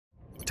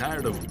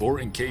Tired of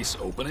boring case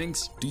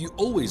openings? Do you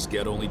always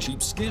get only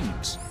cheap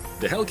skins?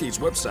 The Hellcase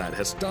website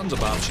has tons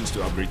of options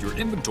to upgrade your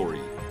inventory.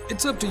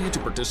 It's up to you to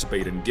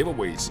participate in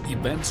giveaways,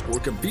 events, or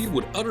compete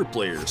with other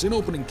players in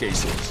opening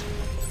cases.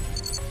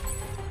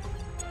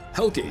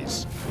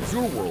 Hellcase,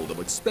 your world of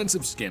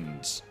expensive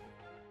skins.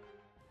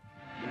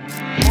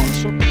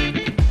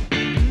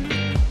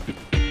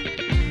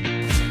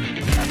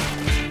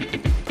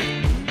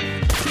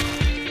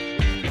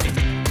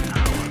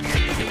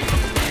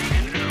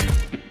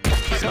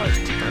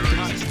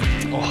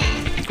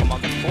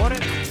 Commander får det.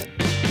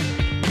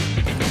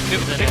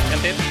 En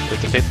till.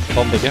 Lite fit,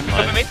 bombigge.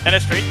 Uppe mitt, en är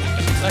street.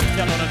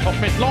 Kanonen top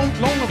mitt, lång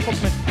och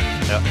top mitt.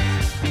 Ja.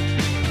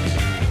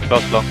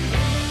 Blås.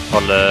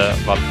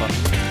 Håller valpa.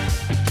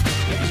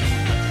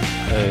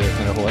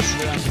 Några HS.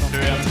 Du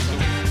är en.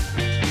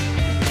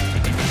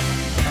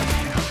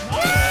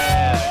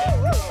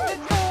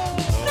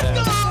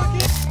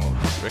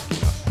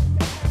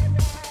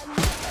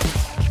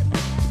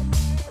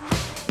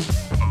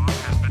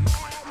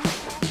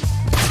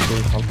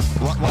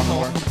 One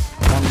more.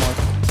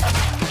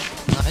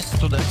 Nice,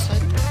 to that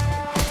side.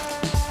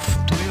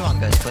 2v1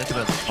 guys, play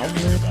together.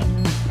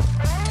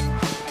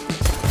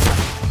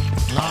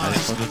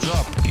 Nice, good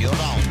job. You're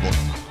down, boy.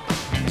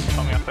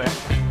 Kommer jag på er.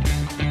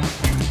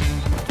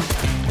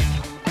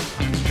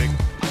 Big.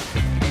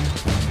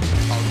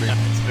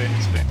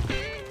 Spring.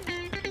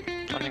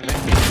 Running back.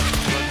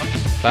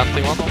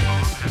 Planting one.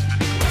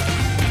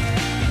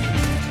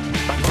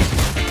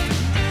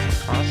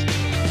 Fast.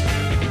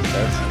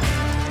 Stairs.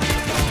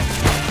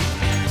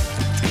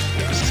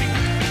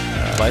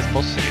 Vice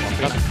boss. One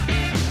trap.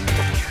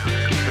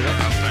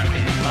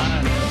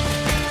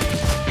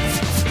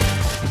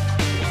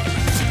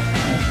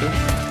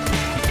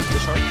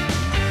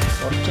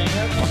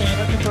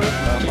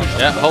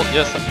 Yeah, hold,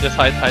 just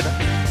hide.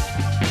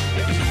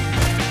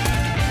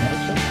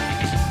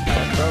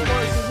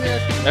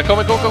 Yeah,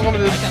 come.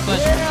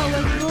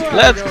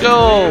 Let's go!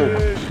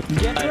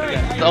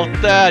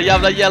 Out där,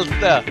 jävla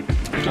hjälte!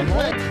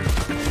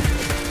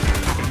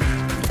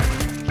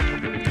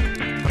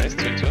 Nice,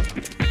 2-2.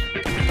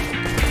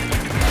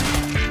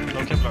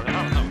 No cap logger, no.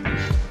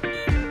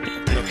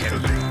 No cap.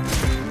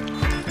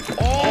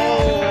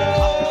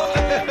 Oh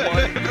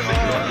my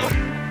god!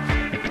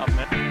 Up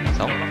med.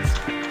 Så.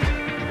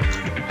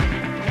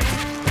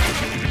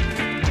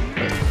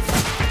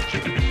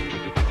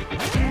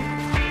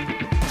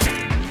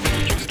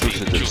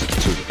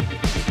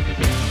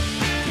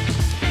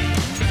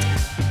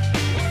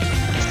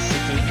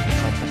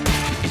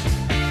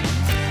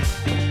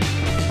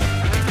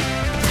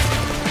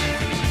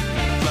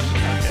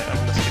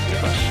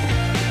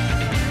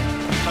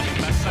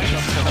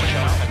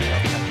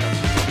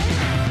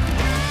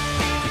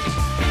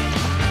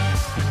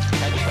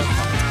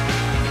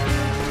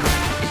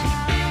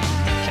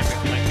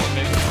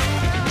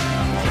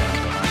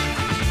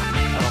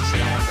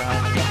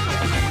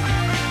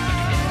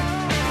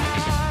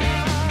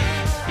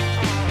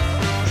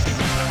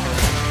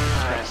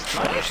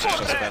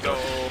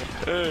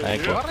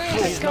 Thank you.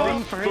 He's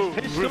going for his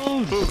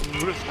pistols!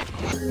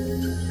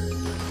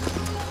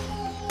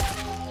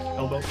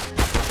 Elbow.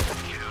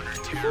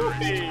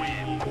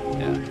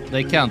 Yeah,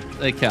 they can't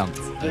They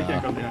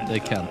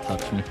can't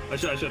touch me. I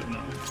should have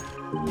known.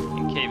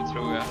 In cave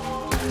tror jag.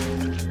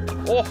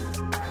 Åh!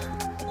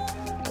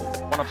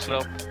 One up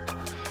slope.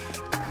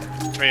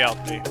 3 out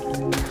B.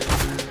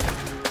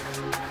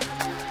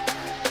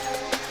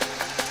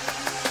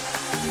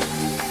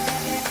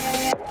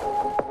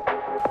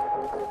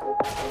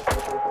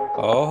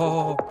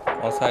 Oh,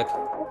 on side.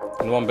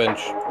 And one bench.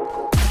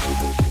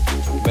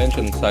 Bench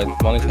and side.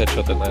 One is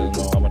headshotted, I don't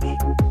know how much.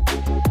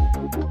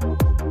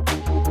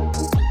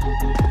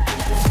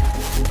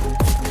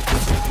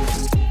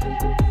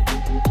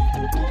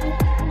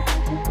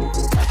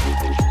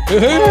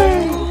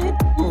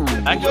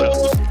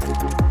 Actually.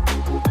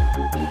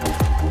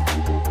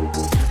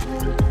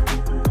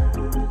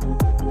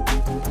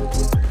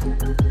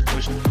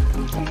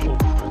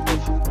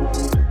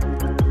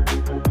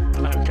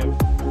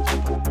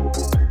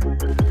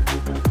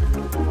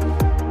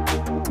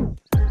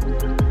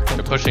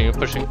 You're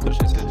pushing.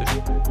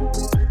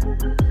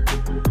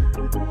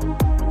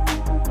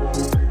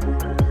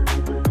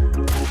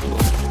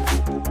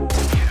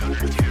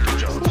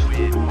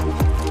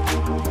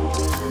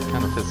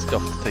 Kind of feels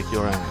scuffed to take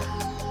your angle.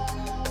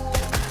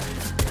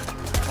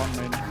 One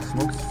main.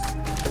 Smokes.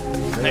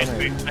 Nice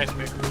big.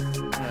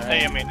 A,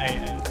 I mean A.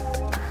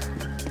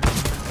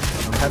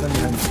 I'm heading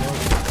behind smoke.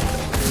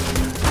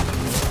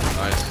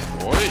 Nice.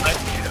 What is it?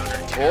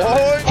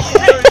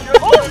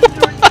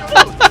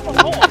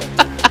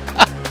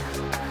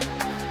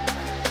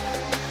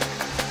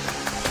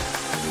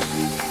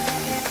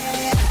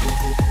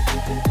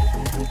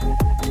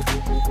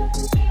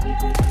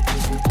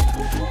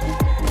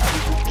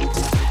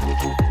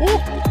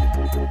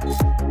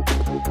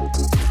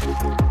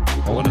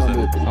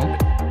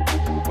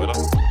 Wait up.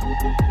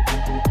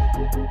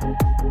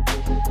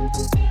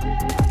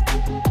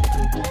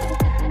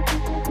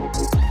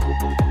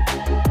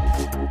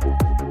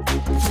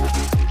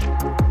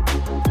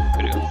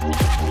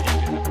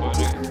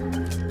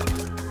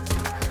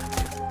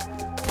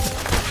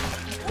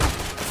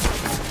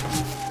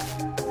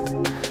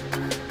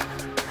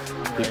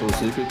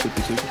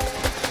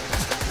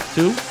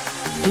 Two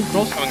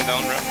cross. Coming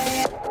down, right?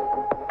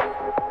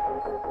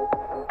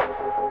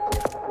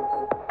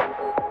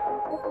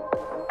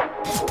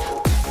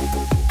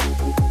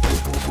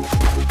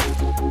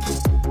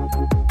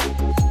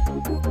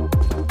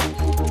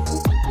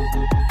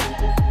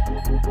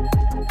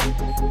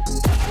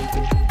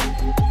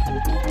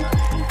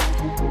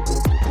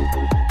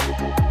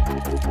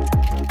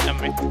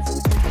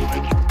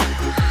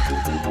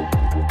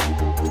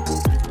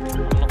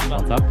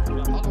 Vänta.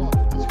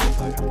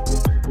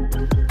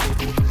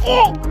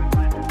 Oh!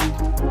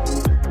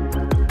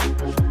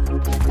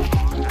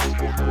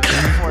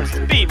 f0rest,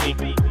 beat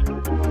me.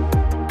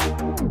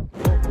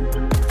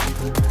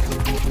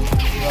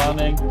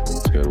 Running.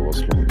 Good, was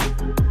long.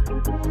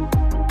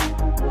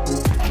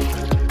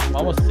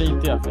 One was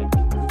CT, I think.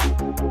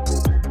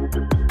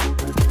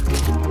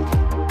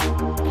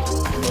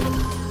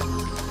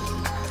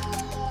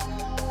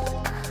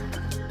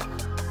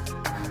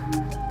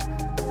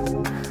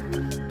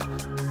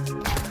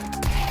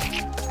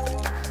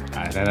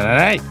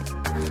 Nej.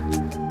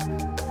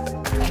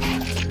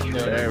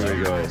 There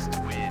we go.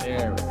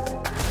 There we go.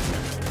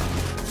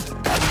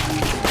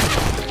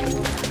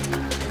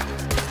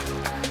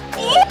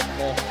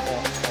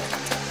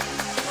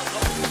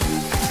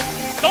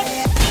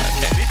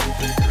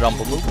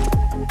 Rumble move.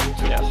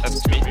 Yeah,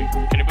 that's me.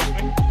 Can you boost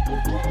me?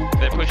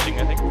 They're pushing,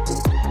 I think.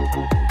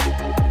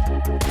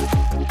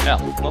 Yeah,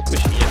 not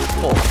pushing yet.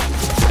 2,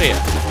 3,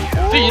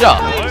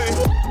 4.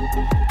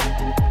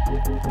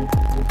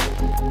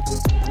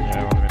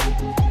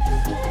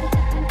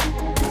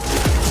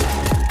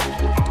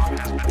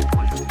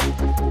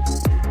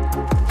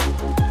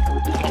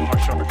 One more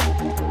short.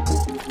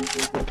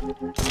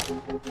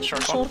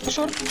 Short.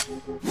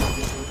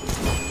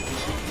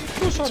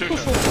 Too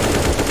short.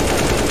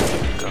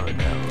 Going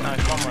down.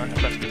 Nice, one more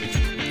left.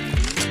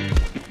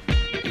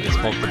 You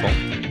smoke the bomb.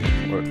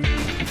 Or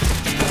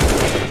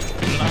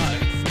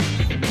Nice.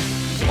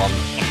 one.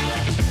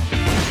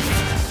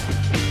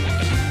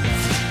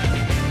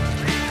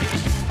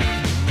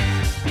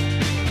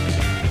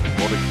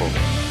 Nordic bomb.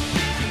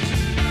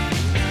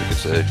 You could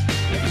say.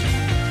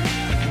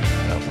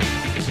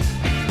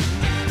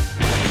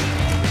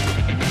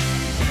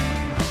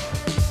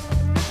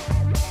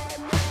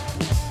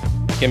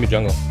 Can be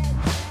jungle.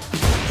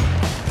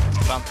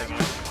 Planting.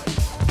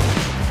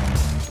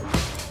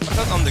 What's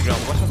that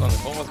underground? What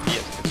was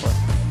BS before?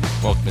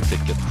 Smoke the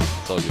ticket.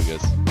 So you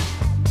guys.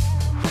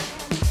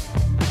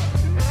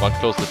 One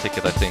close the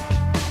ticket, I think.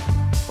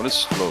 What is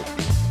slow?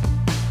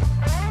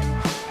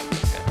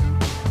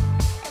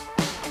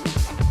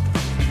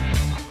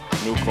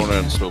 New corner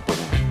and slope, I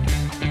think.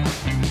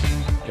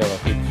 Yeah, I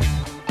think.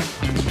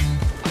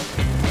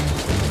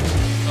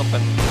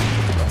 Open.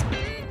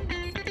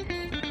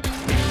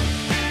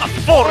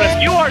 f0rest,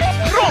 you are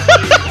strong!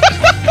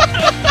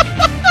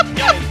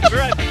 Guys,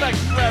 right back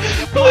grabbing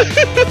a